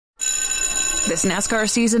This NASCAR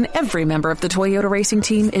season, every member of the Toyota racing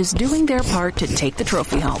team is doing their part to take the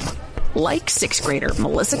trophy home. Like 6th grader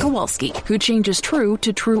Melissa Kowalski, who changes true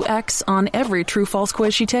to True X on every true-false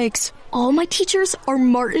quiz she takes. All my teachers are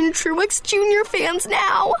Martin Truex Jr. fans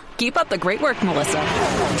now. Keep up the great work, Melissa.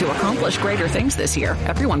 To accomplish greater things this year,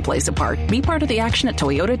 everyone plays a part. Be part of the action at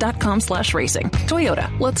toyota.com/racing.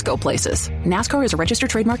 Toyota, let's go places. NASCAR is a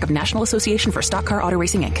registered trademark of National Association for Stock Car Auto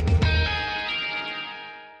Racing, Inc.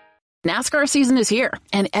 NASCAR season is here,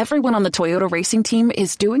 and everyone on the Toyota racing team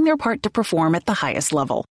is doing their part to perform at the highest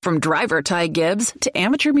level. From driver Ty Gibbs to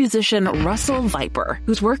amateur musician Russell Viper,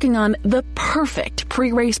 who's working on the perfect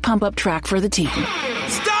pre-race pump-up track for the team.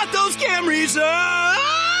 Start those Camrys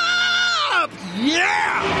up!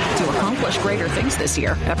 Yeah! To accomplish greater things this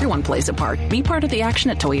year, everyone plays a part. Be part of the action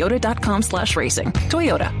at toyota.com/racing.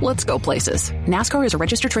 Toyota, let's go places. NASCAR is a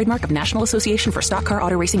registered trademark of National Association for Stock Car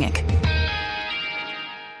Auto Racing, Inc.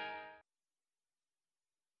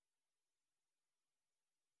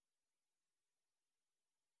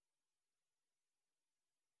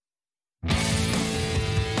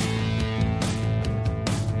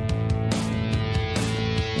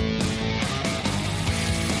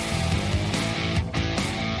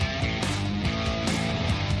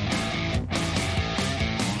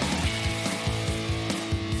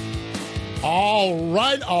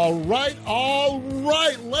 All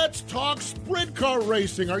right. Let's talk sprint car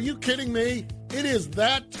racing. Are you kidding me? It is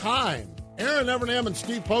that time. Aaron Evernham and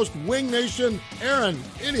Steve Post, Wing Nation. Aaron,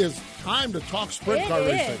 it is time to talk sprint car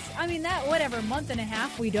racing. It is. I mean, that, month and a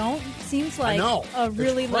half we don't, seems like a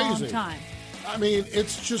really long time. I mean,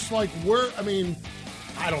 it's just like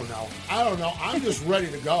I don't know. I'm just ready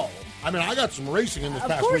to go. I mean, I got some racing in this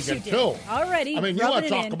past weekend, too. Already. I mean, you want to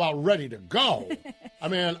talk about ready to go. I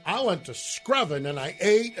mean, I went to Screven, and I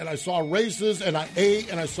ate, and I saw races, and I ate,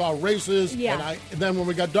 and I saw races. Yeah. And then when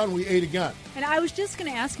we got done, we ate again. And I was just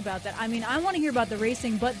going to ask about that. I mean, I want to hear about the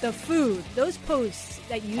racing, but the food, those posts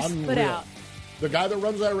that you put out. The guy that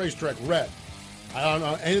runs that racetrack, Red, I don't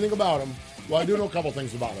know anything about him. Well, I do know a couple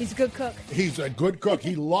things about him. He's a good cook. He's a good cook.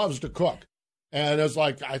 He loves to cook. And it's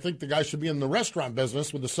like, I think the guy should be in the restaurant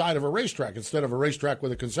business with the side of a racetrack instead of a racetrack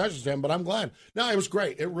with a concession stand, but I'm glad. No, it was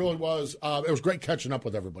great. It really was. It was great catching up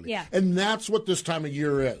with everybody. Yeah. And that's what this time of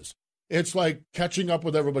year is. It's like catching up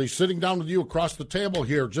with everybody, sitting down with you across the table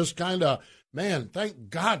here, just kind of, man, thank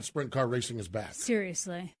God sprint car racing is back.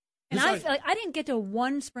 Seriously. And I feel like I didn't get to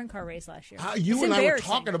one sprint car race last year. You and I were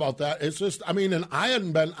talking about that. It's just, I mean, and I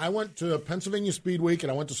hadn't been, I went to Pennsylvania Speed Week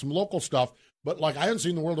and I went to some local stuff, but like I hadn't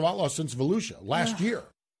seen the World of Outlaws since Volusia last year.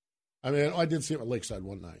 I mean, I did see it at Lakeside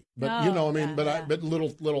one night, but but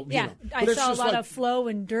little, yeah. you know. I saw a lot of Flow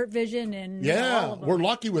and Dirt Vision and all of them. We're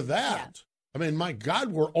lucky with that. Yeah. I mean, my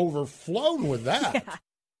God, we're overflown with that. Yeah.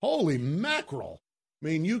 Holy mackerel! I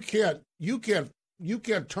mean, you can't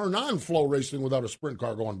turn on Flow racing without a sprint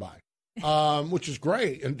car going by, which is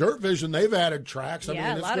great. And Dirt Vision, they've added tracks. I mean,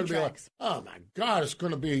 it's going to be like, oh my God, it's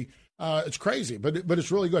going to be, it's crazy, but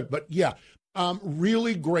it's really good. But yeah,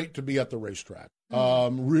 really great to be at the racetrack.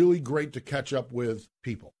 Really great to catch up with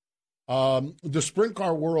people. The sprint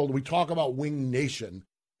car world, we talk about Wing Nation,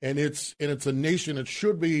 and it's a nation. It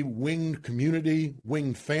should be winged community,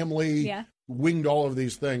 winged family, winged all of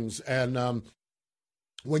these things. And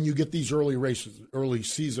when you get these early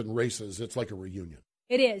season races, it's like a reunion.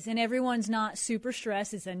 It is, and everyone's not super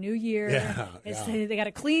stressed. It's a new year. They got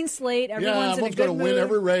a clean slate. Everyone's going to win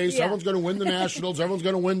every race. Yeah. Everyone's going to win the Nationals. Everyone's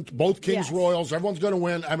going to win both Kings Royals. Everyone's going to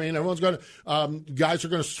win. I mean, everyone's going to guys are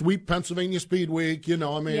going to sweep Pennsylvania Speed Week. You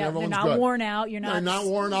know, I mean, everyone's they're not worn out. They're not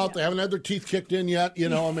worn out. They haven't had their teeth kicked in yet. You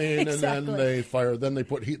know, I mean, exactly. And then they fire. Then they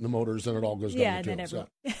put heat in the motors, and it all goes down the tube.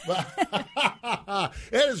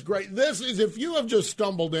 It is great. This is, if you have just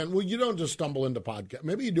stumbled in, well, you don't just stumble into podcast.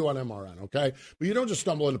 Maybe you do on MRN, okay? But you don't just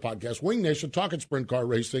stumble into podcast. Wing Nation, talking sprint car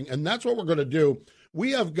racing, and that's what we're going to do.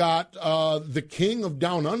 We have got the king of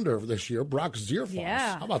Down Under this year, Brock Zearfoss.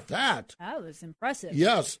 Yeah. How about that? That was impressive.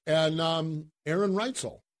 Yes, and Aaron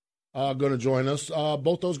Reutzel going to join us.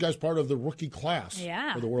 Both those guys part of the rookie class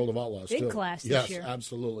for the World of Outlaws. Big too. class this year. Yes,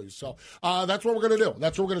 absolutely. So that's what we're going to do.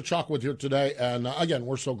 That's what we're going to chalk with here today. And again,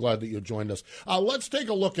 we're so glad that you joined us. Let's take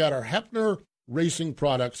a look at our Hepner Racing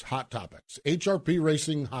Products Hot Topics, HRP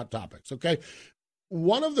Racing Hot Topics, okay?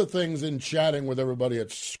 One of the things in chatting with everybody at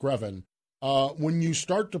Screven, when you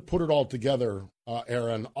start to put it all together,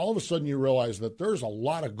 Aaron, all of a sudden you realize that there's a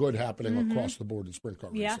lot of good happening across the board in sprint car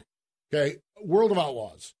racing. Okay, World of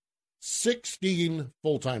Outlaws. 16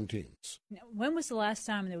 full-time teams. When was the last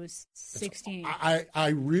time there was 16?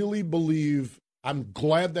 I really believe, I'm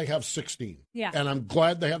glad they have 16. Yeah. And I'm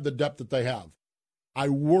glad they have the depth that they have. I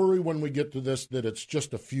worry when we get to this that it's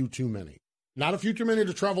just a few too many. Not a few too many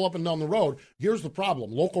to travel up and down the road. Here's the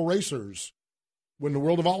problem. Local racers, when the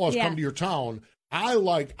World of Outlaws come to your town, I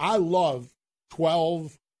love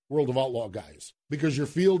 12 World of Outlaw guys because your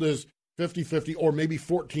field is 50-50 or maybe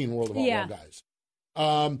 14 World of Outlaw guys.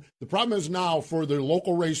 The problem is now for the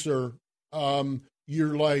local racer,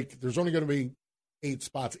 you're like, there's only going to be 8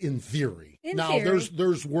 spots in theory.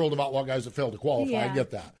 There's World of Outlaw guys that fail to qualify. I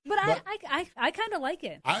get that. But I kind of like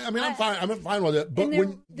it. I'm fine. I'm fine with it. But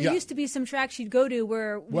there used to be some tracks you'd go to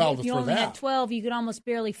where if you only had 12, you could almost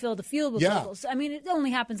barely fill the field with locals. I mean, it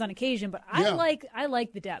only happens on occasion, but I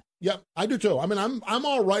like the depth. Yeah, I do too. I mean, I'm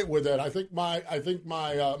all right with it. I think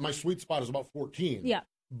my sweet spot is about 14. Yeah.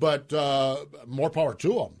 But more power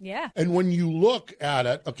to them. Yeah. And when you look at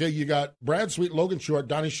it, okay, you got Brad Sweet, Logan Short,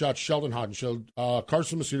 Donnie Schatz, Sheldon Hodenshield,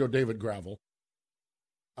 Carson Macedo, David Gravel,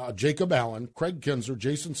 Jacob Allen, Craig Kinzer,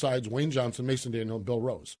 Jason Sides, Wayne Johnson, Mason Daniel, and Bill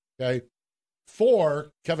Rose. Okay.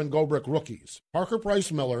 4 Kevin Gobrick rookies. Parker Price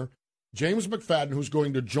Miller, James McFadden, who's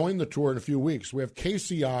going to join the tour in a few weeks. We have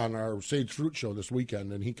Casey on our Sage Fruit show this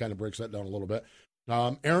weekend, and he kind of breaks that down a little bit.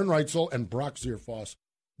 Aaron Reutzel and Brock Zearfoss.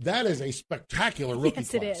 That is a spectacular rookie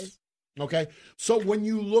class. Yes, it is. Okay? So when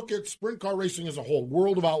you look at sprint car racing as a whole,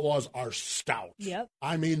 World of Outlaws are stout. Yep.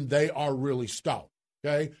 I mean, they are really stout.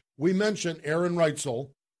 Okay? We mentioned Aaron Reutzel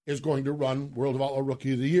is going to run World of Outlaw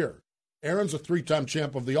Rookie of the Year. Aaron's a 3-time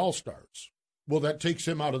champ of the All-Stars. Well, that takes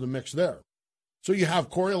him out of the mix there. So you have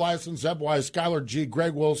Corey Eliason, Zeb Wise, Skylar G.,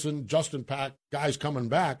 Greg Wilson, Justin Pack, guys coming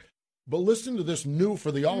back. But listen to this new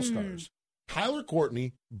for the All-Stars. Tyler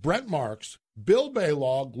Courtney, Brett Marks, Bill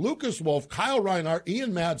Baylog, Lucas Wolf, Kyle Reinhardt,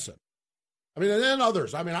 Ian Madsen. I mean, and then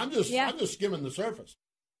others. I mean, I'm just skimming the surface.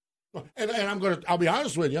 And I'll be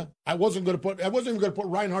honest with you, I wasn't even going to put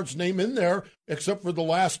Reinhardt's name in there except for the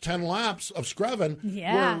last 10 laps of Screven,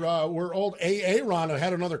 where old AA Ron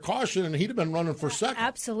had another caution and he'd have been running for second.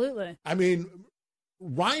 Absolutely. I mean,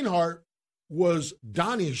 Reinhardt was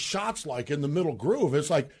Donnie Schatz like in the middle groove. It's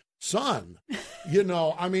like, son,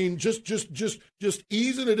 I mean, just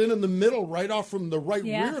easing it in the middle, right off from the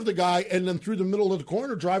rear of the guy, and then through the middle of the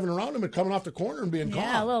corner, driving around him and coming off the corner and being caught.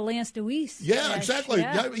 Yeah, a little Lance DeWeese. Yeah, exactly.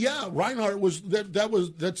 Yeah. Reinhardt was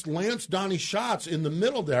that's Lance Donnie Schatz in the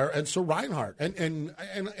middle there, and so Reinhardt, and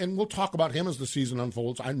we'll talk about him as the season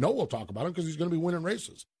unfolds. I know we'll talk about him because he's going to be winning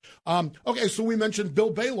races. Okay, so we mentioned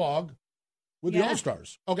Bill Baylog with the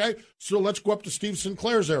All-Stars. Okay, so let's go up to Steve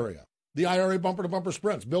Sinclair's area. The IRA bumper-to-bumper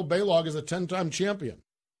sprints. Bill Baylog is a 10-time champion.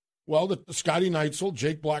 Well, the Scotty Neitzel,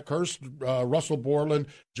 Jake Blackhurst, Russell Borland,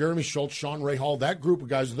 Jeremy Schultz, Sean Ray Hall, that group of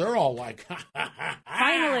guys, they're all like,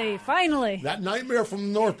 Finally. That nightmare from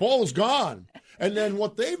the North Pole is gone. And then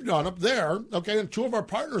what they've done up there, okay, and 2 of our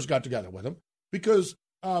partners got together with them because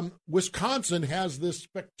Wisconsin has this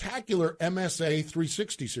spectacular MSA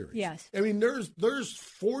 360 series. Yes. I mean, there's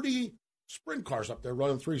 40 sprint cars up there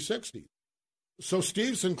running 360. So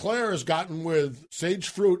Steve Sinclair has gotten with Sage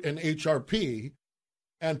Fruit and HRP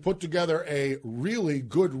and put together a really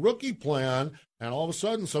good rookie plan. And all of a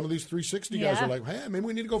sudden, some of these 360 guys are like, hey, maybe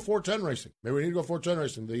we need to go 410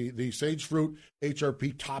 racing. The Sage Fruit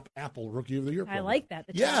HRP Top Apple Rookie of the Year program. I like that,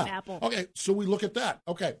 the Top Apple. Okay, so we look at that.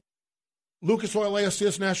 Okay, Lucas Oil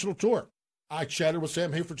ASCS National Tour. I chatted with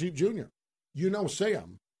Sam Haferteep Jr.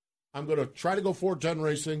 Sam, I'm going to try to go 410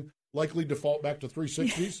 racing, likely default back to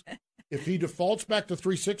 360s. If he defaults back to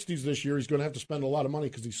 360s this year, he's going to have to spend a lot of money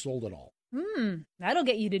because he sold it all. That'll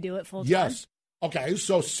get you to do it full time. Yes. Okay,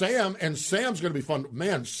 so Sam's going to be fun.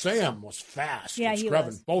 Man, Sam was fast. Yeah, he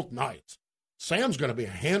was. Both nights. Sam's going to be a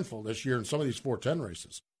handful this year in some of these 410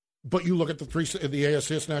 races. But you look at the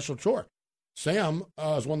ASCS National Tour. Sam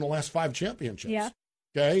has won the last 5 championships. Yeah.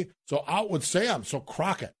 Okay, so out with Sam. So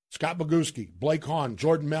Crockett, Scott Boguski, Blake Hahn,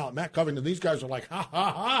 Jordan Mallett, Matt Covington, these guys are like, ha,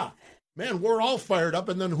 ha, ha. Man, we're all fired up,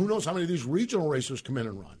 and then who knows how many of these regional racers come in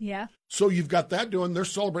and run. Yeah. So you've got that doing. They're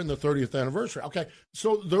celebrating their 30th anniversary. Okay,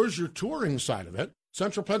 so there's your touring side of it.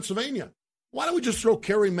 Central Pennsylvania. Why don't we just throw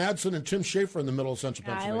Kerry Madsen and Tim Schaefer in the middle of Central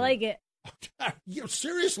Pennsylvania? I like it.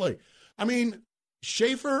 Seriously. I mean,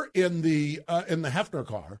 Schaefer in the Hefner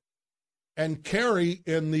car and Kerry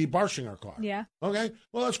in the Barshinger car. Yeah. Okay,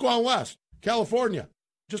 well, let's go out west. California.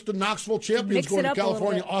 Just the Knoxville champions going to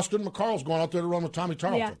California. Austin McCarl's going out there to run with Tommy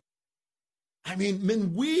Tarleton. Yeah. I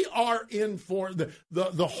mean, we are in for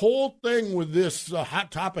the whole thing with this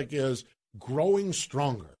hot topic is growing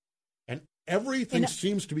stronger. And everything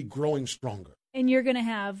seems to be growing stronger. And you're going to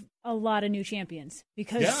have a lot of new champions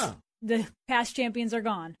because the past champions are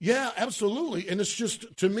gone. Yeah, absolutely. And it's just,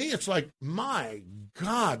 to me, it's like, my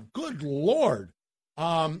God, good Lord.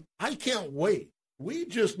 I can't wait. We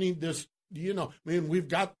just need this, I mean, we've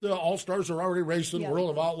got the All-Stars are already racing,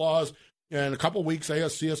 World of Outlaws. In a couple of weeks,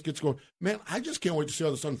 ASCS gets going. Man, I just can't wait to see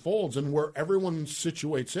how this unfolds and where everyone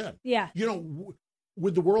situates in. Yeah. You know,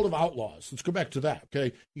 with the world of outlaws, let's go back to that,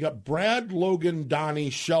 okay? You got Brad, Logan, Donnie,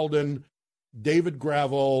 Sheldon, David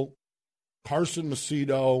Gravel, Carson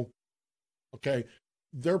Macedo, okay?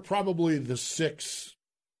 They're probably the 6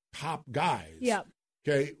 top guys. Yeah.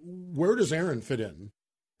 Okay, where does Aaron fit in?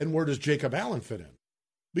 And where does Jacob Allen fit in?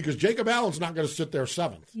 Because Jacob Allen's not going to sit there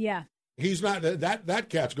 7th. Yeah. He's not, that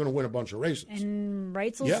cat's going to win a bunch of races. And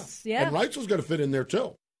Reutzel's, yeah. And Reutzel's going to fit in there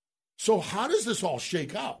too. So how does this all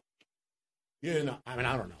shake out? You know, I mean,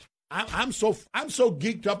 I don't know. I'm so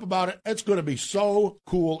geeked up about it. It's going to be so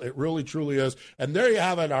cool. It really, truly is. And there you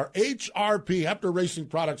have it, our HRP, Hepter Racing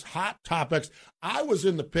Products Hot Topics. I was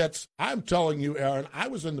in the pits. I'm telling you, Aaron, I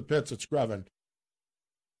was in the pits at Screven.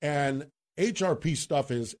 And HRP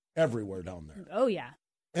stuff is everywhere down there. Oh, yeah.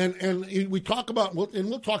 And we talk about, and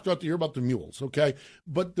we'll talk throughout the year about the mules, okay?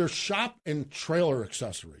 But they're shop and trailer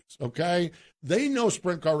accessories, okay? They know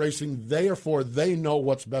sprint car racing. Therefore, they know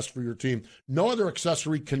what's best for your team. No other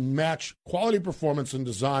accessory can match quality performance and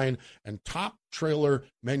design, and top trailer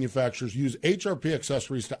manufacturers use HRP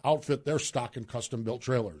accessories to outfit their stock and custom-built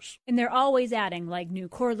trailers. And they're always adding, like, new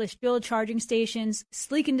cordless build charging stations,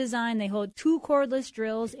 sleek in design. They hold 2 cordless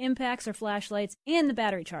drills, impacts or flashlights, and the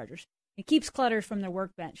battery chargers. It keeps clutter from their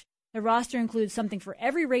workbench. Their roster includes something for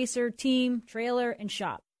every racer, team, trailer, and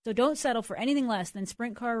shop. So don't settle for anything less than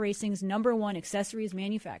Sprint Car Racing's #1 accessories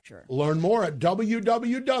manufacturer. Learn more at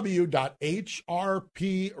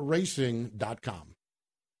www.hrpracing.com.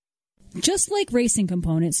 Just like racing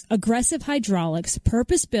components, Aggressive Hydraulics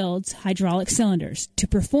purpose builds hydraulic cylinders to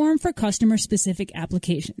perform for customer-specific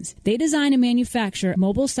applications. They design and manufacture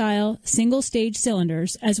mobile-style, single-stage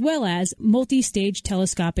cylinders as well as multi-stage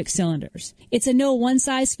telescopic cylinders. It's a no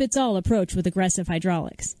one-size-fits-all approach with Aggressive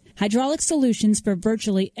Hydraulics. Hydraulic solutions for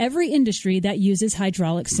virtually every industry that uses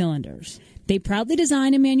hydraulic cylinders. They proudly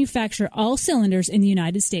design and manufacture all cylinders in the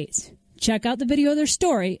United States. Check out the video of their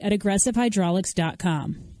story at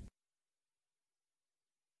aggressivehydraulics.com.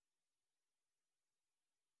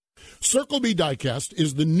 Circle B Diecast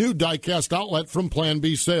is the new diecast outlet from Plan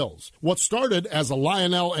B Sales. What started as a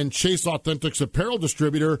Lionel and Chase Authentics apparel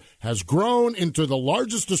distributor has grown into the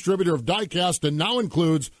largest distributor of diecast and now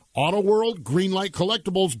includes Auto World, Greenlight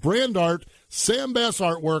Collectibles, Brand Art, Sam Bass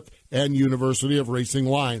Artwork, and University of Racing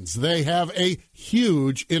lines. They have a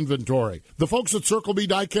huge inventory. The folks at Circle B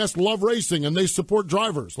Diecast love racing, and they support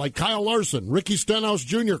drivers like Kyle Larson, Ricky Stenhouse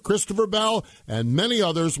Jr., Christopher Bell, and many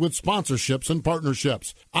others with sponsorships and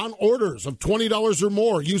partnerships. On orders of $20 or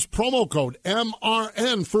more, use promo code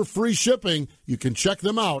MRN for free shipping. You can check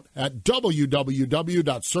them out at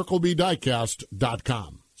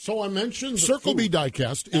www.circlebdiecast.com. So I mentioned Circle B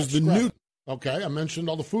Diecast is the new. Okay, I mentioned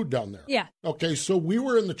all the food down there. Yeah. Okay, so we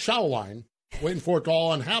were in the chow line waiting for it to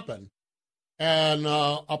all unhappen. And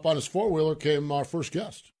up on his four-wheeler came our first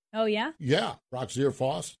guest. Oh, yeah? Yeah, Brock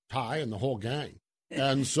Zearfoss, Ty, and the whole gang.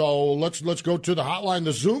 And so let's go to the hotline,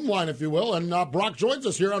 the Zoom line, if you will. And Brock joins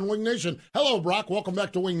us here on Wing Nation. Hello, Brock. Welcome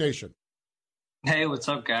back to Wing Nation. Hey, what's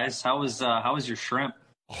up, guys? How was your shrimp?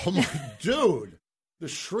 Oh, my dude. The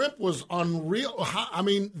shrimp was unreal. I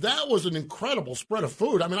mean, that was an incredible spread of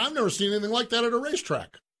food. I mean, I've never seen anything like that at a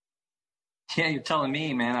racetrack. Yeah, you're telling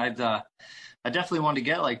me, man. I definitely wanted to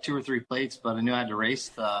get like 2 or 3 plates, but I knew I had to race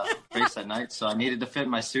that night, so I needed to fit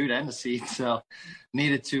my suit and the seat, so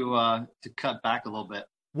needed to cut back a little bit.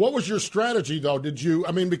 What was your strategy, though?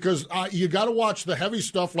 Because you got to watch the heavy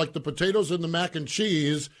stuff like the potatoes and the mac and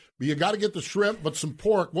cheese, but you got to get the shrimp, but some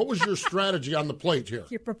pork. What was your strategy on the plate here?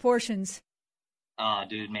 Your proportions. Oh,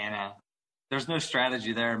 dude, man, there's no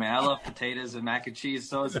strategy there, man. I love potatoes and mac and cheese,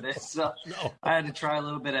 so as it is. So no. I had to try a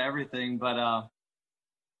little bit of everything, but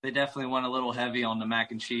they definitely went a little heavy on the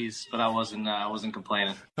mac and cheese. But I wasn't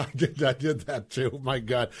complaining. I did that too. My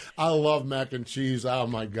God, I love mac and cheese. Oh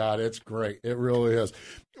my God, it's great. It really is.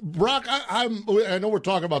 Brock, I know we're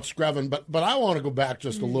talking about Screven, but I want to go back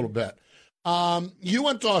just a little bit. You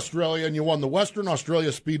went to Australia and you won the Western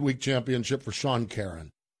Australia Speed Week Championship for Sean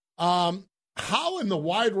Caron. How in the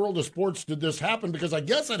wide world of sports did this happen? Because I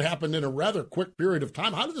guess it happened in a rather quick period of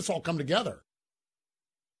time. How did this all come together?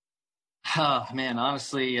 Man,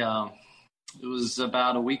 honestly, it was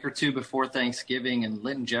about a week or 2 before Thanksgiving, and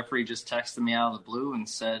Linton Jeffrey just texted me out of the blue and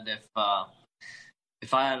said if I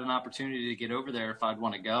had an opportunity to get over there, if I'd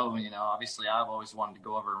want to go. You know, obviously I've always wanted to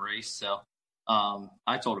go over and race, so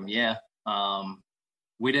I told him, yeah.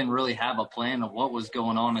 We didn't really have a plan of what was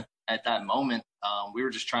going on at that moment. We were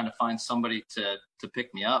just trying to find somebody to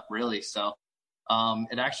pick me up, really. So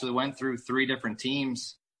it actually went through 3 different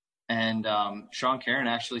teams, and Sean Caron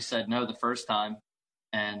actually said no the first time.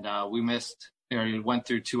 and we missed. Went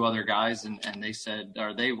through 2 other guys, and they said,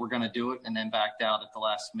 or they were going to do it, and then backed out at the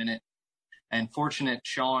last minute. And fortunate,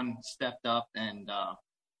 Sean stepped up and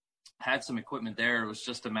had some equipment there. It was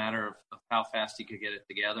just a matter of how fast he could get it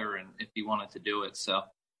together and if he wanted to do it. So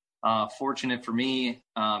fortunate for me,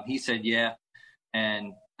 he said yeah.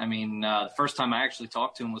 And I mean, the first time I actually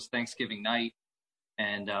talked to him was Thanksgiving night,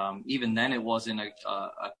 and even then it wasn't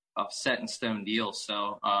a set in stone deal.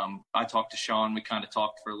 So I talked to Sean. We kind of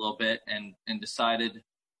talked for a little bit and decided,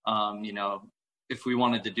 if we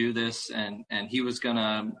wanted to do this, and he was going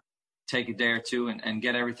to take a day or two and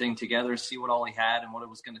get everything together, see what all he had and what it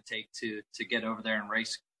was going to take to get over there and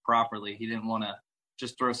race properly. He didn't want to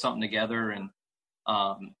just throw something together and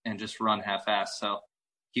just run half-assed. So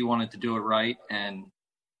he wanted to do it right. And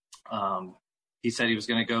he said he was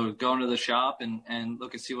going to go into the shop and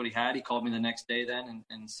look and see what he had. He called me the next day then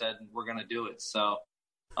and said, we're going to do it. So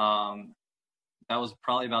that was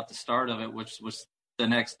probably about the start of it, which was the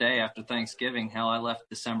next day after Thanksgiving. Hell, I left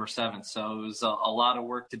December 7th. So it was a lot of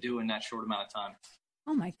work to do in that short amount of time.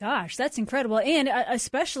 Oh, my gosh, that's incredible. And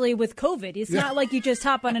especially with COVID, it's not like you just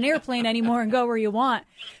hop on an airplane anymore and go where you want.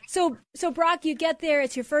 So Brock, you get there.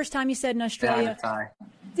 It's your first time, you said, in Australia.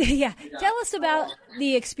 Yeah. Tell us about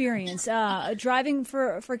the experience, driving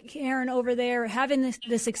for Karen over there, having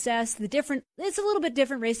the success, it's a little bit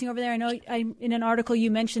different racing over there. I know in an article you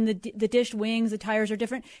mentioned the dished wings, the tires are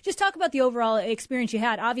different. Just talk about the overall experience you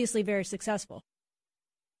had, obviously very successful.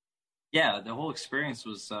 Yeah, the whole experience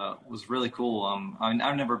was really cool.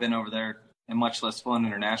 I've never been over there, and much less flown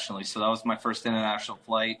internationally. So that was my first international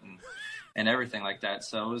flight and everything like that.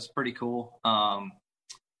 So it was pretty cool.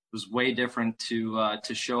 It was way different to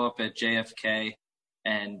show up at JFK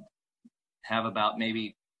and have about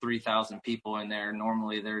maybe 3,000 people in there.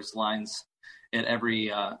 Normally there's lines at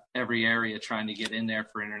every area trying to get in there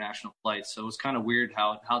for international flights. So it was kind of weird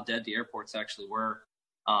how dead the airports actually were.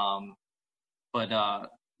 But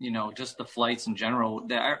just the flights in general,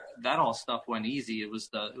 that all stuff went easy. It was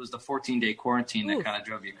the 14-day quarantine that kind of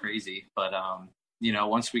drove you crazy. But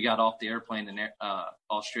once we got off the airplane in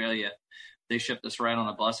Australia, they shipped us right on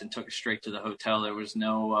a bus and took us straight to the hotel. There was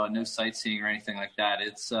no sightseeing or anything like that.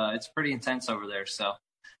 It's pretty intense over there. So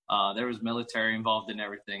there was military involved in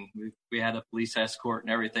everything. We had a police escort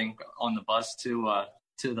and everything on the bus to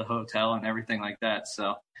the hotel and everything like that.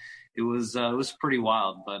 So it was pretty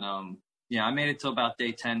wild. But I made it till about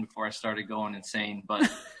day 10 before I started going insane.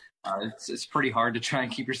 But it's pretty hard to try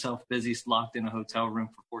and keep yourself busy, locked in a hotel room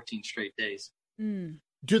for 14 straight days. Mm.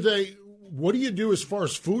 What do you do as far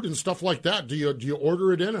as food and stuff like that? Do you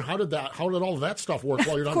order it in, and how did all that stuff work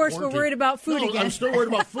while you're on quarantine? Of course, we're worried about food again. I'm still worried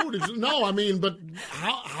about food. No, I mean, but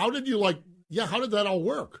how did how did that all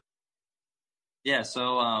work? Yeah,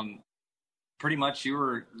 so pretty much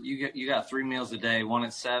you got 3 meals a day, one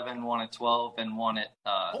at 7, one at 12, and one at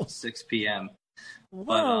 6 p.m.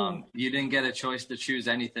 Whoa. But you didn't get a choice to choose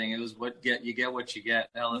anything. It was you get what you get.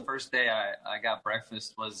 Now, the first day I got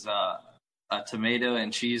breakfast was a tomato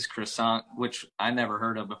and cheese croissant, which I never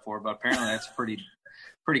heard of before, but apparently that's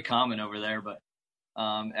pretty common over there. But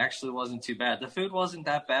actually wasn't too bad. The food wasn't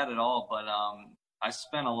that bad at all, but I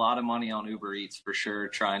spent a lot of money on Uber Eats for sure,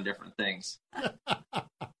 trying different things.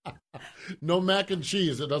 No mac and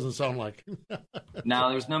cheese, it doesn't sound like. No,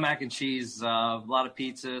 there was no mac and cheese, a lot of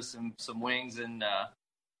pizza, some wings, and a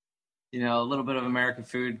little bit of American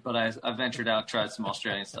food, but I ventured out, tried some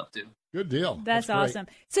Australian stuff too. Good deal. That's awesome.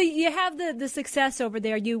 So you have the success over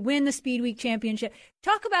there. You win the Speed Week Championship.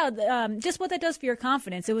 Talk about just what that does for your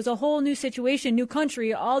confidence. It was a whole new situation, new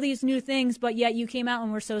country, all these new things, but yet you came out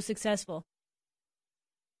and were so successful.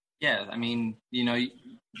 Yeah, I mean,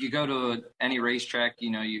 you go to any racetrack,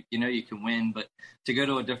 you can win, but to go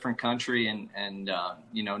to a different country and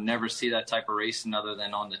never see that type of racing other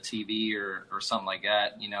than on the TV or something like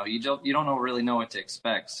that, you don't really know what to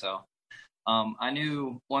expect. So I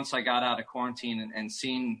knew once I got out of quarantine and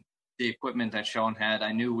seen the equipment that Sean had,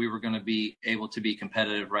 I knew we were going to be able to be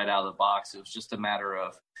competitive right out of the box. It was just a matter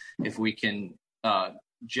of if we can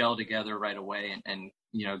gel together right away and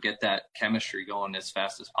get that chemistry going as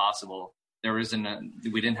fast as possible.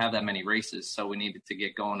 We didn't have that many races, so we needed to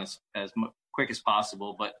get going as quick as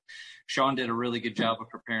possible. But Sean did a really good job of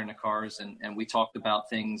preparing the cars, and we talked about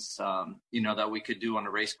things, that we could do on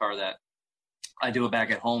a race car that I do it back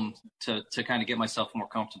at home to kind of get myself more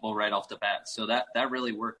comfortable right off the bat. So that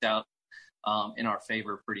really worked out in our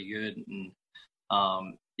favor pretty good. And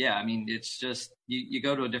I mean, it's just you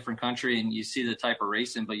go to a different country and you see the type of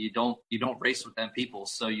racing, but you don't race with them people,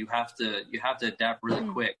 so you have to adapt really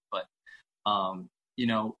quick. But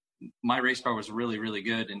my race car was really, really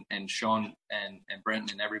good, and Sean and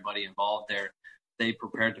Brenton and everybody involved there, they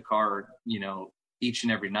prepared the car, each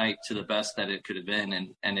and every night to the best that it could have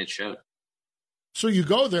been, and it showed. So you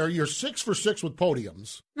go there, you're 6 for 6 with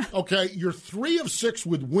podiums, okay? You're 3 of 6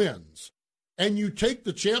 with wins, and you take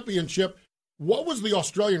the championship. What was the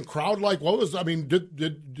Australian crowd like?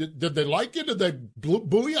 Did they like you? Did they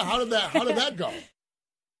boo you? How did that go?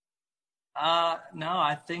 No,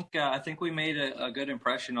 I think we made a good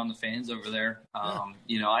impression on the fans over there.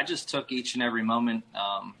 I just took each and every moment,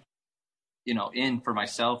 in for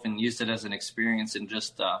myself and used it as an experience, and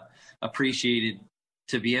just appreciated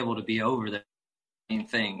to be able to be over there. Main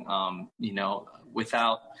thing,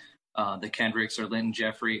 without the Kendricks or Linton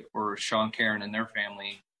Jeffrey or Sean Caron and their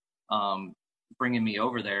family bringing me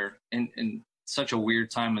over there in such a weird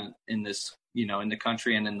time in this, in the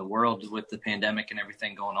country and in the world with the pandemic and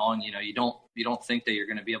everything going on. You don't think that you're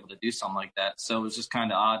going to be able to do something like that. So it was just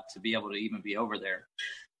kind of odd to be able to even be over there.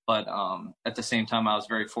 But at the same time, I was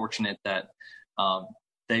very fortunate that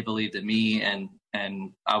they believed in me, and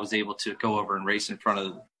I was able to go over and race in front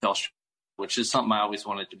of the Australians, which is something I always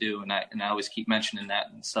wanted to do. And I always keep mentioning that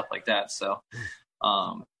and stuff like that. So,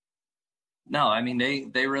 no, I mean,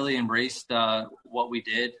 they really embraced what we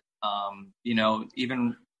did.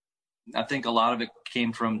 Even I think a lot of it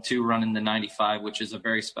came from running the 95, which is a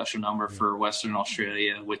very special number for Western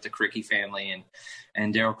Australia with the Cricky family,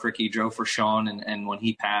 and Daryl Cricky drove for Sean. And when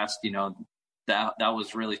he passed, that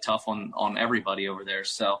was really tough on everybody over there.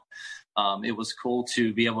 So it was cool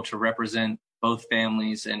to be able to represent both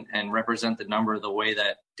families and represent the number the way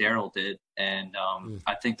that Daryl did. And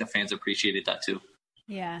I think the fans appreciated that too.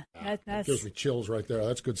 Yeah, that gives me chills right there.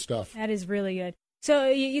 That's good stuff. That is really good. So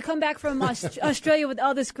you come back from Australia with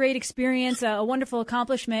all this great experience, a wonderful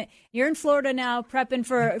accomplishment. You're in Florida now prepping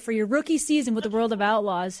for your rookie season with the World of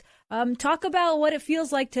Outlaws. Talk about what it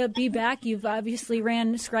feels like to be back. You've obviously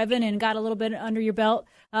ran Scriven and got a little bit under your belt.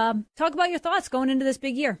 Talk about your thoughts going into this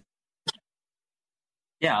big year.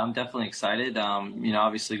 Yeah, I'm definitely excited.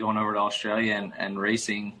 Obviously going over to Australia and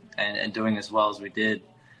racing and doing as well as we did.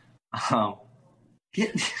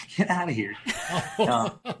 Get out of here.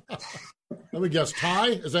 Let me guess. Ty?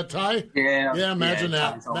 Is that Ty? Yeah. Yeah. Imagine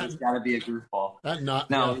that. It's always got to be a goofball.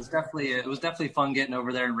 It was definitely fun getting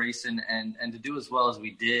over there and racing and to do as well as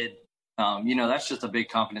we did. That's just a big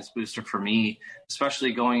confidence booster for me,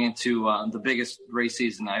 especially going into the biggest race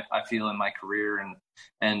season I feel in my career,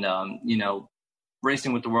 and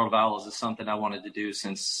racing with the World of Outlaws is something I wanted to do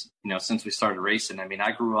since we started racing. I mean,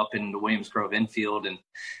 I grew up in the Williams Grove infield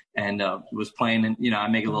and was playing, and I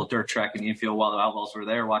make a little dirt track in the infield while the Outlaws were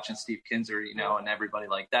there, watching Steve Kinzer, and everybody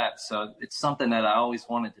like that. So it's something that I always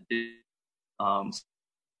wanted to do.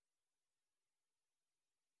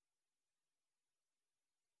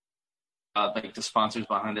 Like the sponsors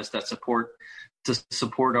behind us that support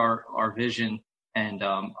our vision and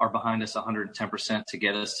are behind us 110% to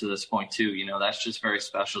get us to this point too. That's just very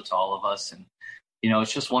special to all of us. And,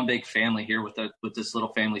 it's just one big family here with this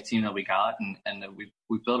little family team that we got. And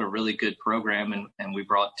we built a really good program, and we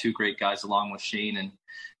brought 2 great guys along with Shane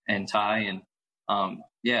and Ty. And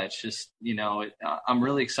it's just, I'm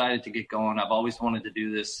really excited to get going. I've always wanted to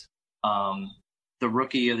do this. The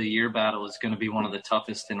Rookie of the Year battle is going to be one of the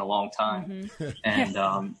toughest in a long time. Mm-hmm.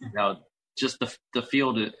 And, just the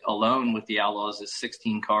field alone with the Outlaws is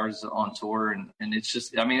 16 cars on tour. And it's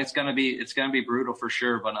just, it's going to be brutal for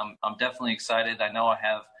sure, but I'm definitely excited. I know I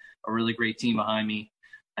have a really great team behind me.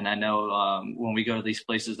 And I know when we go to these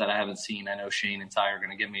places that I haven't seen, I know Shane and Ty are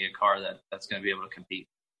going to give me a car that's going to be able to compete.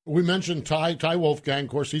 We mentioned Ty Wolfgang. Of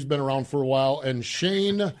course, he's been around for a while. And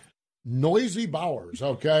Shane Noisy Bowers,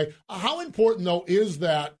 okay? How important, though, is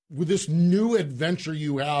that with this new adventure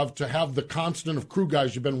you have to have the constant of crew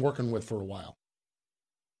guys you've been working with for a while?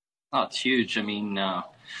 Oh, it's huge.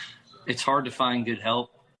 It's hard to find good help,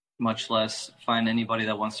 much less find anybody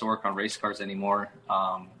that wants to work on race cars anymore.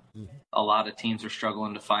 A lot of teams are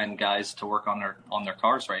struggling to find guys to work on their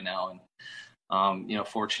cars right now. And,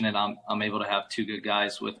 fortunate I'm able to have 2 good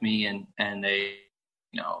guys with me, and they,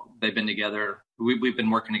 they've been together. We've been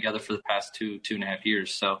working together for the past 2.5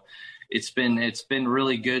 years. So it's been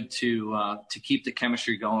really good to keep the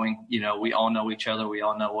chemistry going. We all know each other. We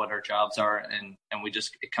all know what our jobs are, and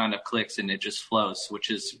it kind of clicks and it just flows, which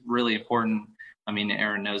is really important.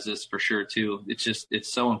 Aaron knows this for sure too.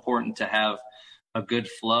 It's so important to have a good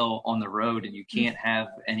flow on the road, and you can't have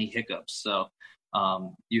any hiccups. So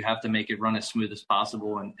you have to make it run as smooth as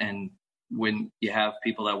possible. And when you have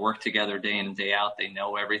people that work together day in and day out, they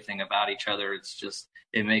know everything about each other.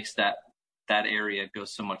 It makes that area go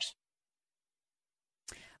so much.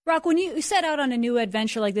 Brock, when you set out on a new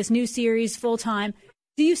adventure like this new series full time,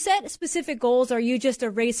 Do you set specific goals, or are you just a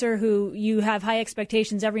racer who you have high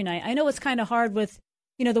expectations every night? I know it's kind of hard with,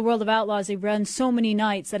 the World of Outlaws. They run so many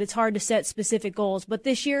nights that it's hard to set specific goals. But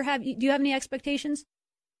this year, do you have any expectations?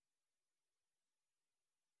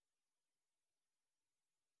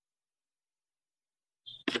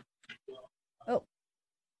 Oh.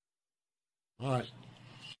 All right.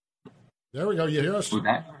 There we go. You hear us? We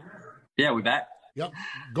back? Yeah, we back. Yep.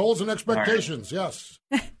 Goals and expectations, yes.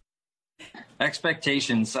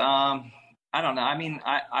 Expectations. I don't know. I mean,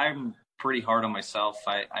 I'm pretty hard on myself.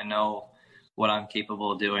 I know what I'm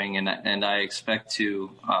capable of doing, and I expect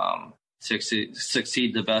to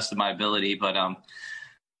succeed the best of my ability. But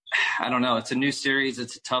I don't know. It's a new series.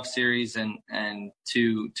 It's a tough series, and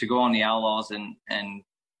to go on the Outlaws and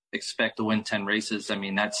expect to win 10 races. I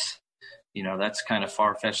mean, that's kind of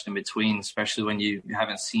far-fetched in between, especially when you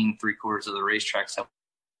haven't seen 3/4 of the racetracks.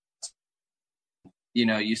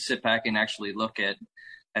 You sit back and actually look at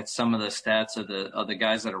some of the stats of the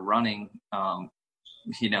guys that are running.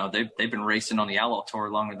 They've been racing on the Outlaw Tour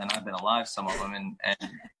longer than I've been alive, some of them, and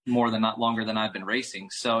not longer than I've been racing.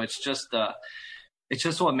 So it's just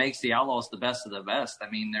what makes the Outlaws the best of the best. I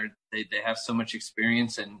mean, they have so much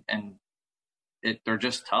experience, and they're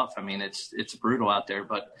just tough. I mean, it's brutal out there,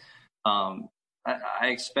 but I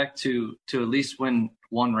expect to at least win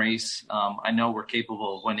one race. I know we're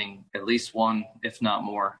capable of winning at least one, if not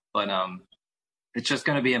more. But it's just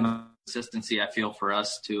going to be a consistency, I feel, for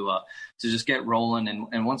us to just get rolling.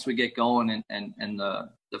 And once we get going and the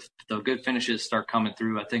good finishes start coming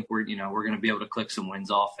through, I think we're going to be able to click some wins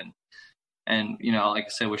off. And like I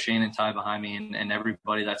said, with Shane and Ty behind me and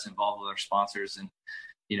everybody that's involved with our sponsors, and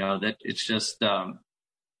that it's just.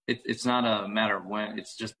 It's not a matter of when,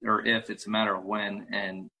 it's just, or if, it's a matter of when.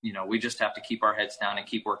 And, we just have to keep our heads down and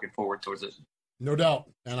keep working forward towards it. No doubt.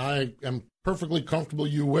 And I am perfectly comfortable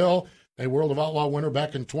you will. A World of Outlaw winner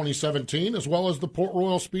back in 2017, as well as the Port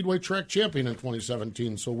Royal Speedway track champion in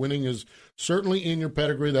 2017. So winning is certainly in your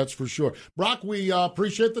pedigree, that's for sure. Brock, we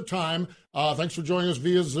appreciate the time. Thanks for joining us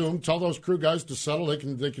via Zoom. Tell those crew guys to settle. They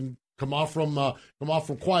can come off from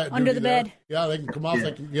quiet under the bed. Yeah, they can come off.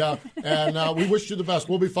 And we wish you the best.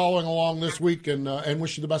 We'll be following along this week and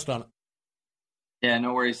wish you the best on it. Yeah,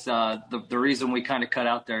 no worries. The reason we kind of cut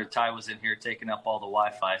out there, Ty was in here taking up all the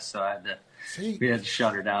Wi-Fi, so we had to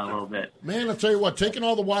shut her down a little bit. Man, I'll tell you what, taking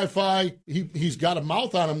all the Wi-Fi, he's got a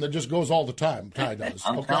mouth on him that just goes all the time. Ty does.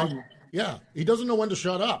 I'm telling you. Yeah, he doesn't know when to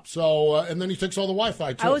shut up. So, and then he takes all the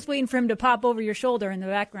Wi-Fi too. I was waiting for him to pop over your shoulder in the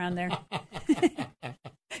background there.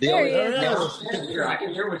 There he is. I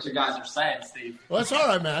can hear what you guys are saying, Steve. Well, that's all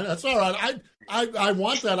right, man. That's all right. I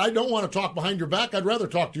want that. I don't want to talk behind your back. I'd rather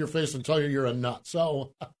talk to your face and tell you you're a nut.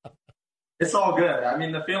 So it's all good. I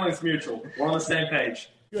mean, the feeling's mutual. We're on the same page.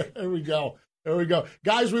 Yeah, there we go.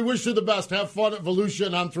 Guys, we wish you the best. Have fun at Volusia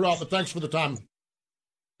and on throughout, but taiks for the time.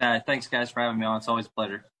 Thanks, guys, for having me on. It's always a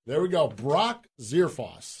pleasure. There we go. Brock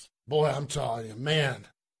Zearfoss. Boy, I'm telling you, man.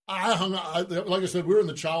 Like I said, we were in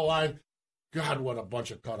the chow line. God, what a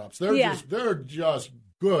bunch of cut-ups. They're just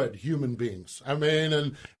good human beings. I mean,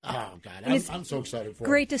 and oh, God, I'm so excited for it.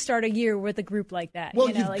 Great to start a year with a group like that. Well,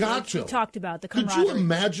 you've got to. You talked about the camaraderie. Could you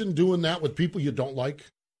imagine doing that with people you don't like?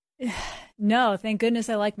 No, thank goodness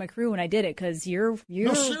I liked my crew when I did it, because you're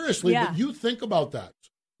No, seriously, yeah. But you think about that.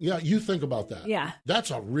 Yeah, you think about that. Yeah.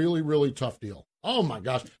 That's a really, really tough deal. Oh, my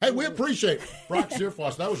gosh. Hey, we appreciate Brock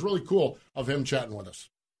Zearfoss. That was really cool of him chatting with us.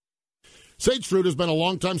 Sage Fruit has been a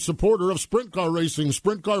longtime supporter of sprint car racing,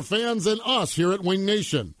 sprint car fans, and us here at Wing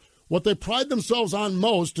Nation. What they pride themselves on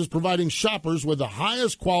most is providing shoppers with the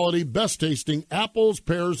highest quality, best-tasting apples,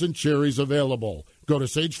 pears, and cherries available. Go to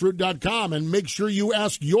sagefruit.com and make sure you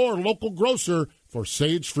ask your local grocer for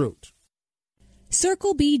Sage Fruit.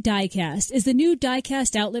 Circle B Diecast is the new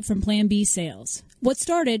diecast outlet from Plan B Sales. What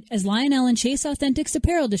started as Lionel and Chase Authentics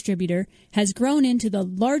apparel distributor has grown into the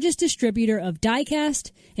largest distributor of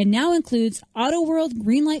diecast and now includes Auto World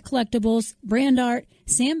Greenlight Collectibles, Brand Art,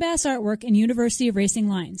 Sam Bass Artwork, and University of Racing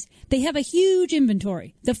lines. They have a huge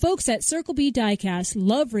inventory. The folks at Circle B Diecast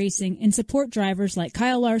love racing and support drivers like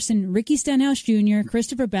Kyle Larson, Ricky Stenhouse Jr.,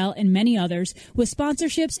 Christopher Bell, and many others with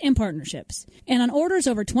sponsorships and partnerships. And on orders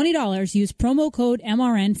over $20, use promo code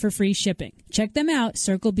MRN for free shipping. Check them out,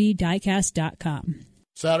 circlebdiecast.com.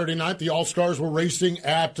 Saturday night, the All-Stars were racing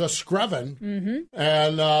at Screven. Mm-hmm.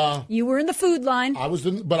 And you were in the food line.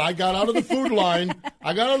 But I got out of the food line.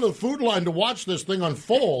 I got out of the food line to watch this thing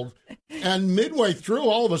unfold. And midway through,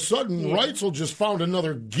 all of a sudden, Reutzel just found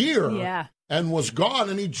another gear and was gone.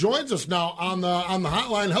 And he joins us now on the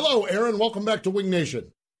hotline. Hello, Aaron. Welcome back to Wing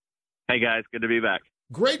Nation. Hey, guys. Good to be back.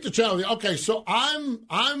 Great to chat with you. Okay, so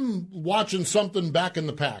I'm watching something back in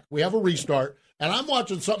the pack. We have a restart. and I'm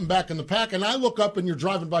watching something back in the pack, and I look up and you're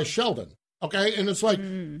driving by Sheldon. Okay, and it's like,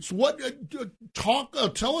 so what?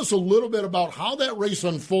 Tell us a little bit about how that race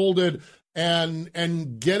unfolded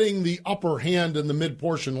and getting the upper hand in the mid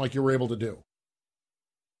portion like you were able to do.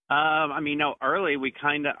 Early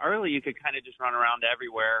you could kind of just run around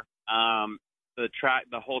everywhere.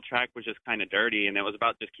 The whole track was just kind of dirty, and it was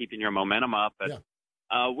about just keeping your momentum up. And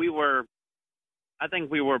I think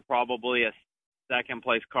we were probably a second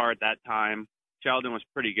place car at that time. Sheldon was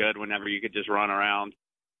pretty good whenever you could just run around.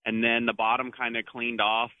 And then the bottom kind of cleaned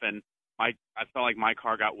off, and I felt like my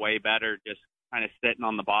car got way better just kind of sitting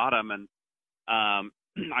on the bottom. And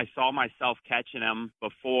I saw myself catching him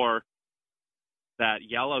before that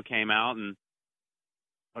yellow came out, and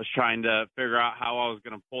I was trying to figure out how I was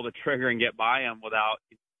going to pull the trigger and get by him without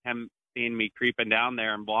him seeing me creeping down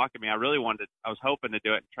there and blocking me. I was hoping to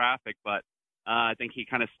do it in traffic, but I think he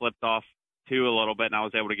kind of slipped off too a little bit, and I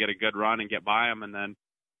was able to get a good run and get by him. And then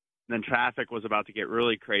traffic was about to get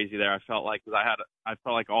really crazy there. I felt like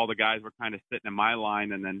all the guys were kind of sitting in my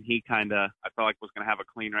line, and then I felt like was going to have a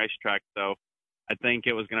clean racetrack. So I think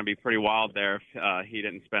it was going to be pretty wild there if he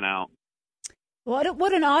didn't spin out.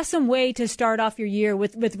 What an awesome way to start off your year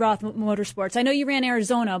with Roth Motorsports. I know you ran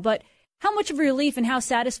Arizona, but how much of a relief and how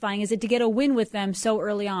satisfying is it to get a win with them so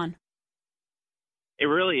early on? It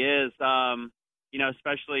really is,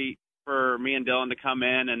 especially for me and Dylan to come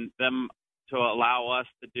in and them to allow us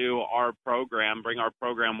to do our program, bring our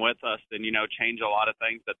program with us, and, change a lot of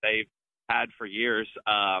things that they've had for years.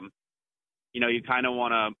 You kind of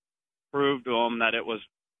want to prove to them that it was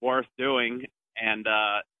worth doing. And,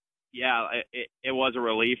 it was a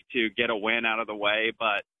relief to get a win out of the way.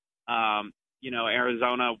 But,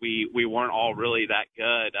 Arizona, we weren't all really that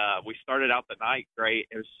good. We started out the night great.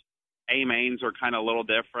 It was A mains were kind of a little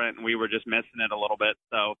different, and we were just missing it a little bit.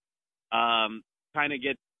 So kind of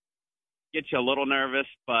get you a little nervous,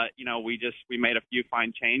 but, we made a few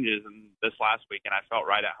fine changes in this last week, and I felt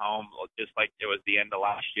right at home, just like it was the end of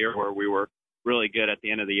last year where we were really good at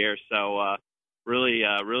the end of the year. So really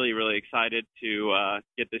excited to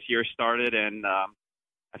get this year started, and I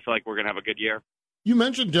feel like we're going to have a good year. You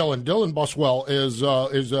mentioned Dylan. Dylan Buswell is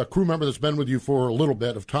a crew member that's been with you for a little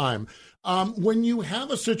bit of time. When you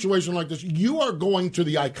have a situation like this, you are going to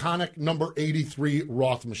the iconic number 83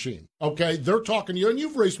 Roth machine. Okay, they're talking to you, and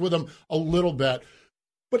you've raced with them a little bit.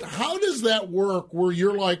 But how does that work where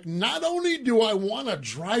you're like, not only do I want to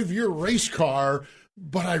drive your race car,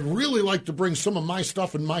 but I'd really like to bring some of my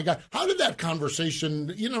stuff and my guy. How did that conversation,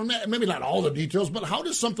 maybe not all the details, but how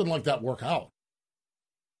does something like that work out?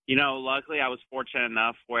 Luckily I was fortunate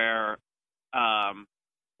enough where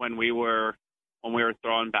when we were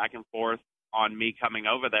throwing back and forth on me coming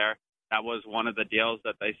over there, that was one of the deals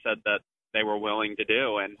that they said that they were willing to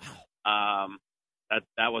do. And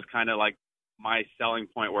that was kind of like my selling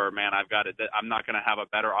point where, man, I'm not going to have a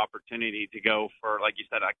better opportunity to go for, like you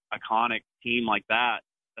said, an iconic team like that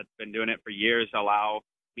that's been doing it for years, allow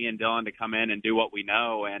me and Dylan to come in and do what we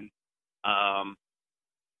know and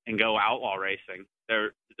go outlaw racing.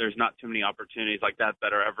 There's not too many opportunities like that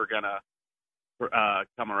are ever going to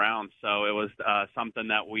come around. So it was something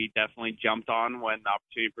that we definitely jumped on when the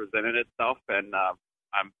opportunity presented itself. And I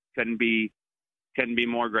couldn't be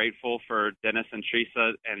more grateful for Dennis and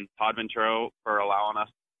Teresa and Todd Venturo for allowing us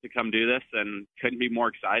to come do this, and couldn't be more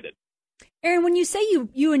excited. Aaron, when you say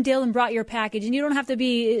you and Dylan brought your package, and you don't have to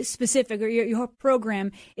be specific or your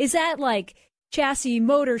program, is that like chassis,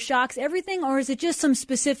 motor, shocks, everything, or is it just some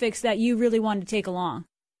specifics that you really wanted to take along?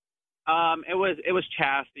 It was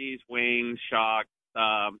chassis, wings, shocks,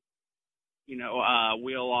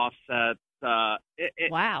 wheel offsets.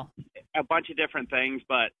 Wow. A bunch of different things,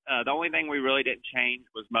 but the only thing we really didn't change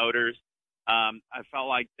was motors. I felt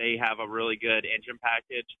like they have a really good engine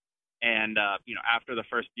package, and after the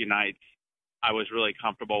first few nights, I was really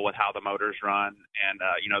comfortable with how the motors run, and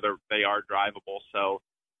they are drivable. So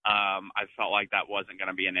I felt like that wasn't going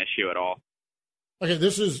to be an issue at all.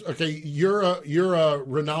 Okay, You're a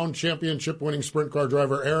renowned championship-winning sprint car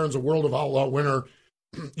driver. Aaron's a World of Outlaw winner.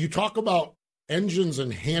 You talk about engines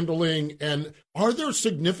and handling, and are there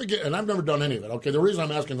significant, and I've never done any of it, okay, the reason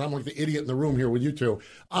I'm asking is I'm like the idiot in the room here with you two.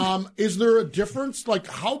 Is there a difference? Like,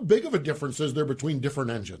 how big of a difference is there between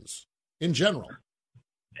different engines in general?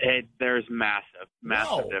 There's massive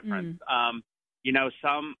difference.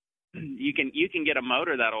 Some you can get a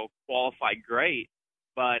motor that'll qualify great,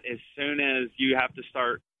 but as soon as you have to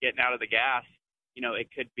start getting out of the gas, it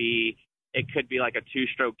could be like a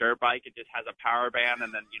two-stroke dirt bike. It just has a power band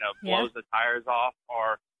and then, blows the tires off.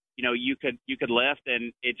 Or, you could lift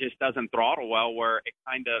and it just doesn't throttle well, where it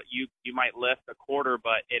kind of, you might lift a quarter,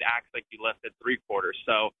 but it acts like you lifted 3/4.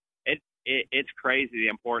 So it's crazy the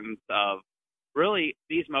importance of really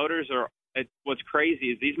these motors are. What's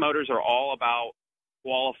crazy is these motors are all about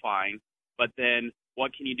qualifying, but then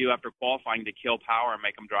what can you do after qualifying to kill power and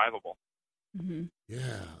make them drivable? Mm-hmm.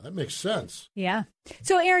 Yeah, that makes sense. Yeah.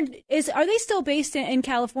 So, Aaron, are they still based in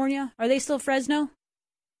California? Are they still Fresno?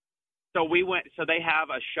 So so they have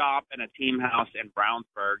a shop and a team house in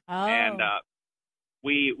Brownsburg, and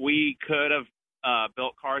we could have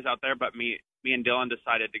built cars out there, but me and Dylan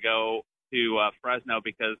decided to go to Fresno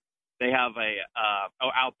because they have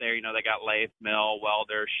out there, they got lathe, mill,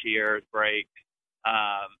 welder, shears, brakes,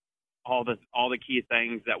 all the key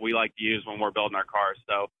things that we like to use when we're building our cars.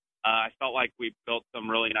 So I felt like we built some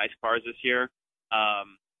really nice cars this year.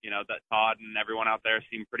 That Todd and everyone out there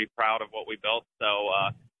seemed pretty proud of what we built. So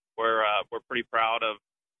we're pretty proud of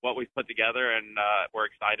what we've put together, and we're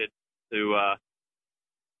excited to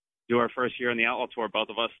do our first year in the Outlaw Tour. Both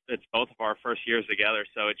of us, it's both of our first years together,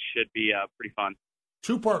 so it should be pretty fun.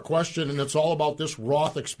 Two-part question, and it's all about this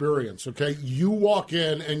Roth experience, okay? You walk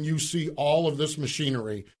in and you see all of this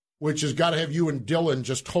machinery, which has got to have you and Dylan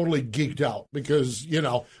just totally geeked out because,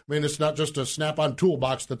 it's not just a Snap-on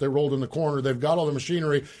toolbox that they rolled in the corner. They've got all the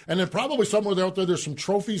machinery, and then probably somewhere out there there's some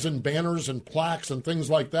trophies and banners and plaques and things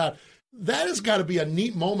like that. That has got to be a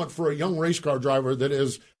neat moment for a young race car driver that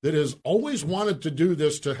has always wanted to do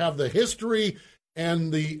this, to have the history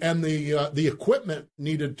and the equipment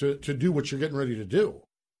needed to do what you're getting ready to do.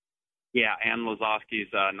 Yeah, and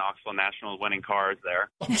Lazowski's Knoxville Nationals winning cars there.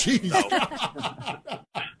 Oh, geez.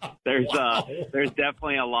 So, there's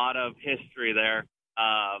definitely a lot of history there.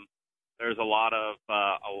 There's a lot of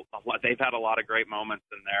they've had a lot of great moments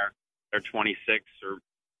in their 26 or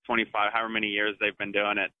 25, however many years they've been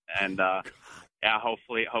doing it, and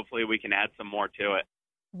hopefully we can add some more to it.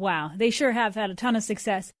 Wow, they sure have had a ton of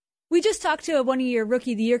success. We just talked to one of your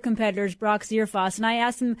Rookie of the Year competitors, Brock Zearfoss, and I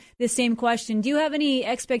asked him this same question. Do you have any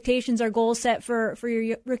expectations or goals set for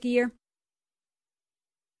your rookie year?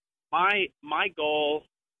 My goal,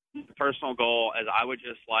 personal goal, is I'd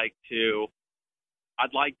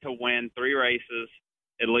like to win 3 races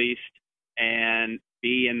at least and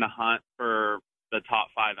be in the hunt for the top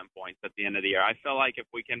 5 in points at the end of the year. I feel like if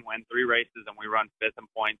we can win 3 races and we run 5th in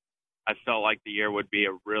points, I felt like the year would be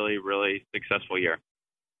a really, really successful year.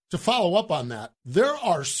 To follow up on that, there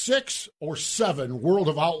are 6 or 7 World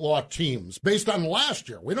of Outlaw teams based on last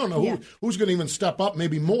year. We don't know who's going to even step up,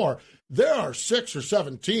 maybe more. There are 6 or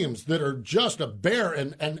 7 teams that are just a bear,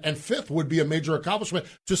 and 5th would be a major accomplishment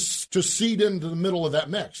to seed into the middle of that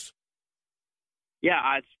mix.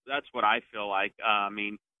 Yeah, that's what I feel like.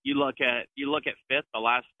 You look at 5th the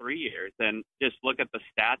last 3 years, and just look at the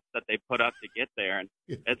stats that they put up to get there, and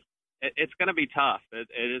it's going to be tough. It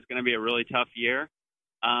is going to be a really tough year.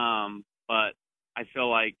 But I feel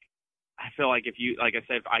like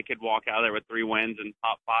if I could walk out of there with 3 wins and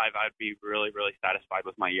top 5, I'd be really, really satisfied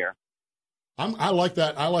with my year. I like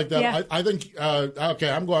that. Yeah. I think,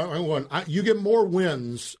 okay, I'm going, you get more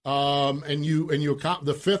wins, and you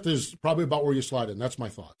the 5th is probably about where you slide in. That's my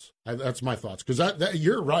thoughts. Cause that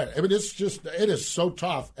you're right. I mean, it is so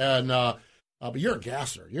tough. And, but you're a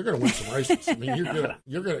gasser. You're going to win some races. I mean,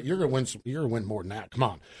 you're going to win some. You're going to win more than that.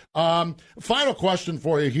 Come on. Final question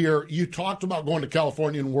for you here. You talked about going to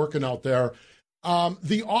California and working out there.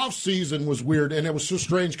 The off season was weird, and it was so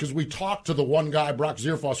strange because we talked to the one guy, Brock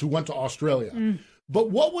Zearfoss, who went to Australia.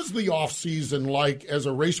 But what was the off season like as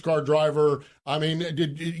a race car driver? I mean,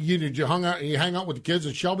 did you hang out with the kids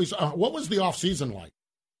at Shelby's? What was the off season like?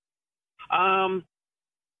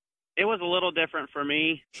 It was a little different for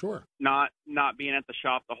me. Sure. Not being at the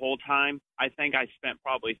shop the whole time. I think I spent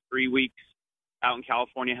probably 3 weeks out in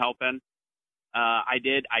California helping. I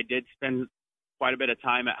did spend quite a bit of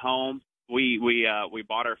time at home. We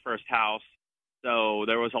bought our first house, so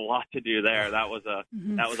there was a lot to do there. That was a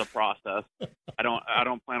process. I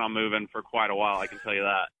don't plan on moving for quite a while, I can tell you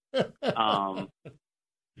that.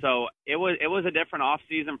 So it was a different off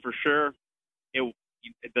season for sure. We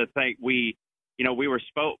were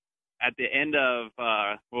spoke at the end of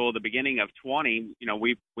the beginning of 20.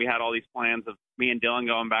 We had all these plans of me and Dylan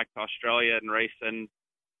going back to Australia and racing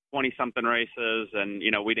 20-something races, and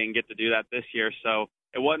we didn't get to do that this year. So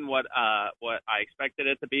it wasn't what I expected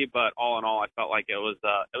it to be, but all in all, I felt like it was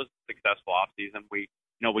a successful off season. We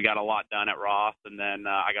got a lot done at Roth, and then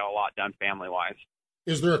I got a lot done family wise.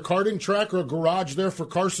 Is there a karting track or a garage there for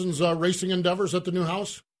Carson's racing endeavors at the new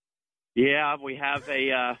house? Yeah, we have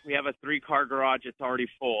a 3-car garage that's already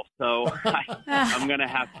full, so I'm gonna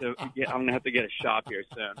have to get a shop here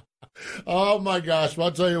soon. Oh my gosh! Well,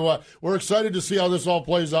 I'll tell you what, we're excited to see how this all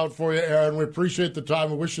plays out for you, Aaron. We appreciate the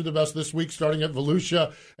time. We wish you the best this week, starting at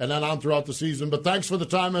Volusia and then on throughout the season. But thanks for the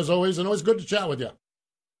time as always, and always good to chat with you.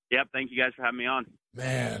 Yep, thank you guys for having me on.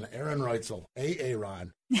 Man, Aaron Reutzel,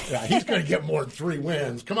 Aaron. Yeah, he's going to get more than 3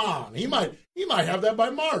 wins. Come on, he might have that by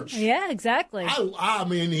March. Yeah, exactly. I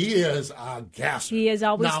mean, he is a gasser. He is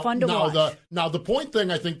always fun to watch. The point thing,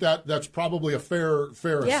 I think that's probably a fair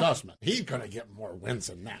assessment. He's going to get more wins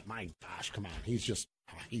than that. My gosh, come on, he's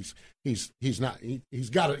not. He's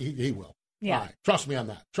got it. He will. Yeah. All right. Trust me on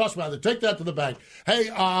that. Take that to the bank. Hey,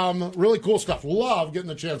 really cool stuff. Love getting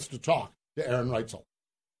the chance to talk to Aaron Reutzel.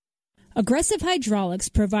 Aggressive Hydraulics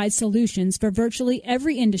provides solutions for virtually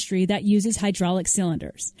every industry that uses hydraulic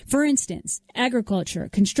cylinders. For instance, agriculture,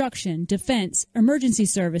 construction, defense, emergency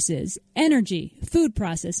services, energy, food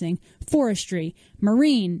processing, forestry,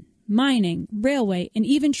 marine, mining, railway, and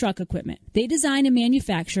even truck equipment. They design and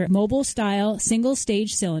manufacture mobile-style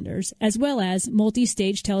single-stage cylinders as well as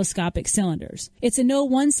multi-stage telescopic cylinders. It's a no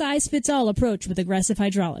one-size-fits-all approach with Aggressive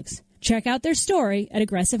Hydraulics. Check out their story at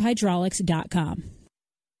aggressivehydraulics.com.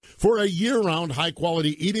 For a year-round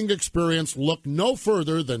high-quality eating experience, look no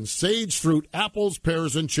further than Sage Fruit apples,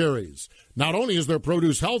 pears, and cherries. Not only is their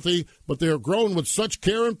produce healthy, but they are grown with such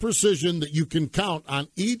care and precision that you can count on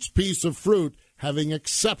each piece of fruit having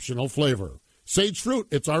exceptional flavor. Sage Fruit,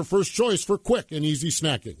 it's our first choice for quick and easy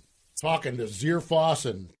snacking. Talking to Zearfoss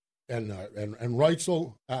and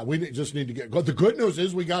Reutzel, we just need to get good. The good news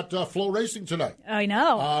is we got Flow Racing tonight. I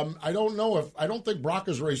know. I don't think Brock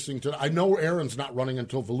is racing tonight. I know Aaron's not running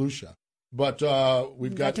until Volusia, but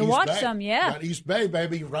we've got to East watch Bay. some. Yeah, we got East Bay,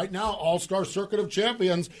 baby, right now. All-Star Circuit of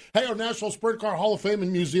Champions. Hey, our National Sprint Car Hall of Fame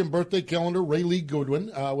and Museum birthday calendar. Ray Lee Goodwin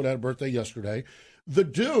would have a birthday yesterday. The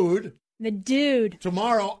dude.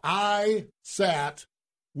 Tomorrow, I sat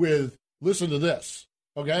with. Listen to this.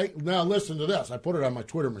 Okay, now listen to this. I put it on my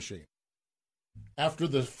Twitter machine. After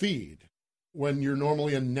the feed, when you're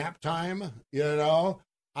normally in nap time,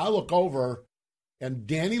 I look over, and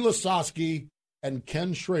Danny Lasowski and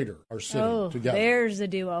Ken Schrader are sitting together. There's a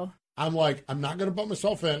duo. I'm like, I'm not going to put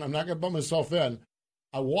myself in.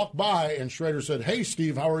 I walked by, and Schrader said, "Hey,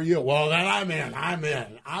 Steve, how are you?" Well, then I'm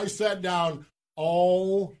in. I sat down.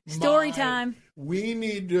 Story time. We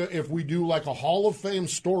need to, if we do like a Hall of Fame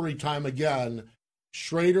story time again,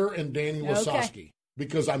 Schrader and Danny Lasowski,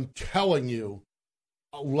 because I'm telling you,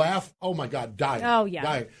 laugh. Oh my God, dying. Oh yeah,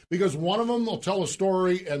 dying. Because one of them will tell a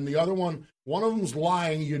story, and the other one of them's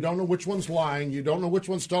lying. You don't know which one's lying. You don't know which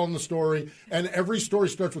one's telling the story. And every story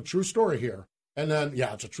starts with true story here. And then,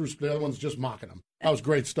 it's a true story. The other one's just mocking them. That was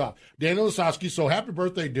great stuff. Daniel Lasowski, so happy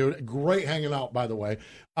birthday, dude. Great hanging out, by the way.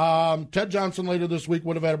 Ted Johnson later this week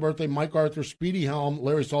would have had a birthday. Mike Arthur, Speedy Helm,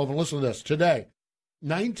 Larry Sullivan. Listen to this. Today,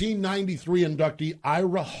 1993 inductee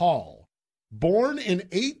Ira Hall, born in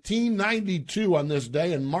 1892 on this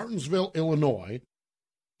day in Martinsville, Illinois.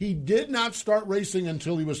 He did not start racing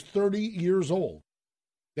until he was 30 years old.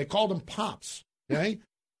 They called him Pops, okay?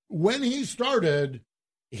 When he started,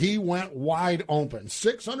 he went wide open.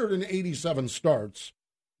 687 starts.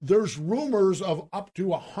 There's rumors of up to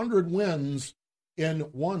 100 wins in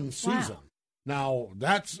one season. Wow. Now,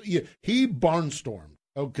 he barnstormed,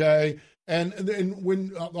 okay? And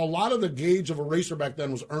when a lot of the gauge of a racer back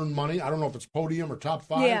then was earned money, I don't know if it's podium or top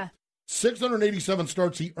 5. Yeah. 687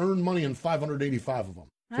 starts, he earned money in 585 of them.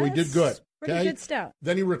 So he did good. Pretty good stuff.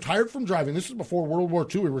 Then he retired from driving. This is before World War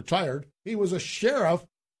II. He retired. He was a sheriff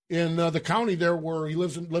in the county there where he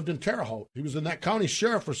lived in Terre Haute. He was in that county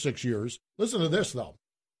sheriff for 6 years. Listen to this, though.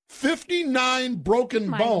 59 broken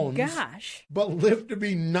bones. Gosh. But lived to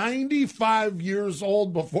be 95 years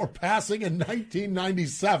old before passing in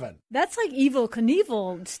 1997. That's like Evel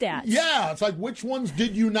Knievel stats. Yeah, it's like, which ones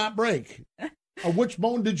did you not break? Or which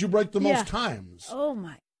bone did you break the most times? Oh,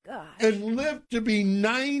 my gosh. And lived to be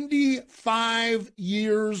 95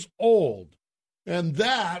 years old. And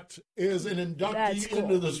that is an inductee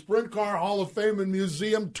into the Sprint Car Hall of Fame and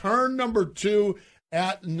Museum, turn number 2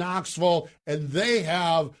 at Knoxville. And they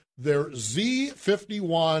have their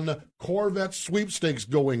Z51 Corvette sweepstakes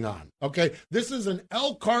going on. Okay, this is an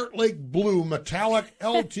Elkhart Lake Blue metallic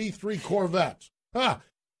LT3 Corvette.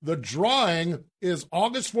 The drawing is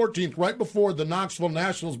August 14th, right before the Knoxville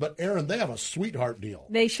Nationals. But, Aaron, they have a sweetheart deal.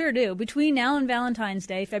 They sure do. Between now and Valentine's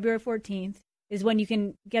Day, February 14th, is when you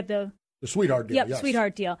can get the sweetheart deal. Yep, yes.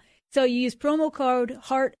 Sweetheart deal. So you use promo code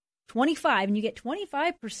HEART25, and you get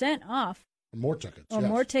 25% off. More tickets.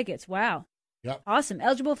 More tickets. Wow. Yep. Awesome.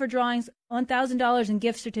 Eligible for drawings, $1,000 in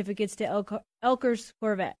gift certificates to Elker's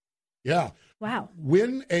Corvette. Yeah. Wow.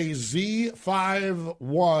 Win a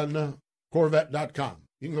Z51 Corvette.com.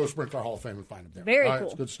 You can go to Sprint Car Hall of Fame and find them there. Very cool.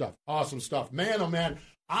 It's good stuff. Awesome stuff. Man, oh, man.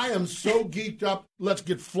 I am so geeked up. Let's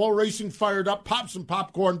get Flow Racing fired up. Pop some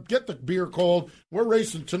popcorn. Get the beer cold. We're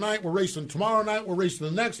racing tonight. We're racing tomorrow night. We're racing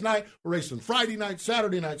the next night. We're racing Friday night,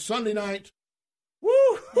 Saturday night, Sunday night.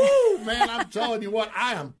 Woo-hoo! Man, I'm telling you what,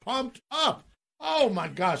 I am pumped up. Oh, my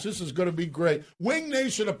gosh, this is going to be great. Wing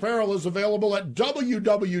Nation apparel is available at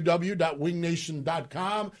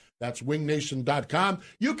www.wingnation.com. That's wingnation.com.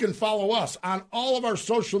 You can follow us on all of our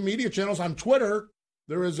social media channels. On Twitter,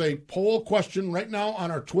 there is a poll question right now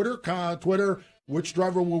on our Twitter. Which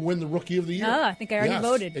driver will win the Rookie of the Year? Oh, I think I already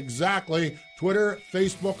voted. Exactly. Twitter,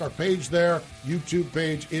 Facebook, our page there, YouTube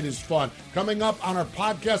page. It is fun. Coming up on our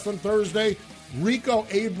podcast on Thursday, Rico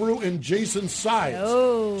Abreu and Jason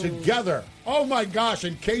Sides together. Oh, my gosh.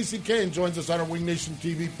 And Casey Kane joins us on our Wing Nation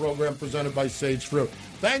TV program presented by Sage Fruit.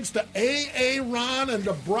 Thanks to A.A. Ron and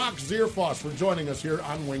to Brock Zearfoss for joining us here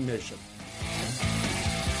on Wing Nation.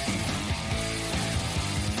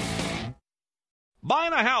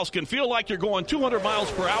 Buying a house can feel like you're going 200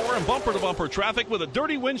 miles per hour in bumper-to-bumper traffic with a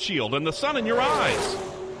dirty windshield and the sun in your eyes.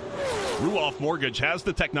 Ruoff Mortgage has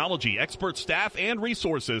the technology, expert staff, and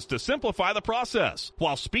resources to simplify the process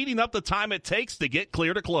while speeding up the time it takes to get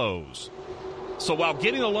clear to close. So while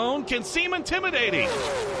getting a loan can seem intimidating,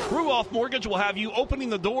 Ruoff Mortgage will have you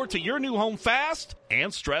opening the door to your new home fast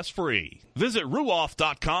and stress-free. Visit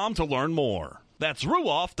Ruoff.com to learn more. That's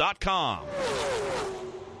Ruoff.com.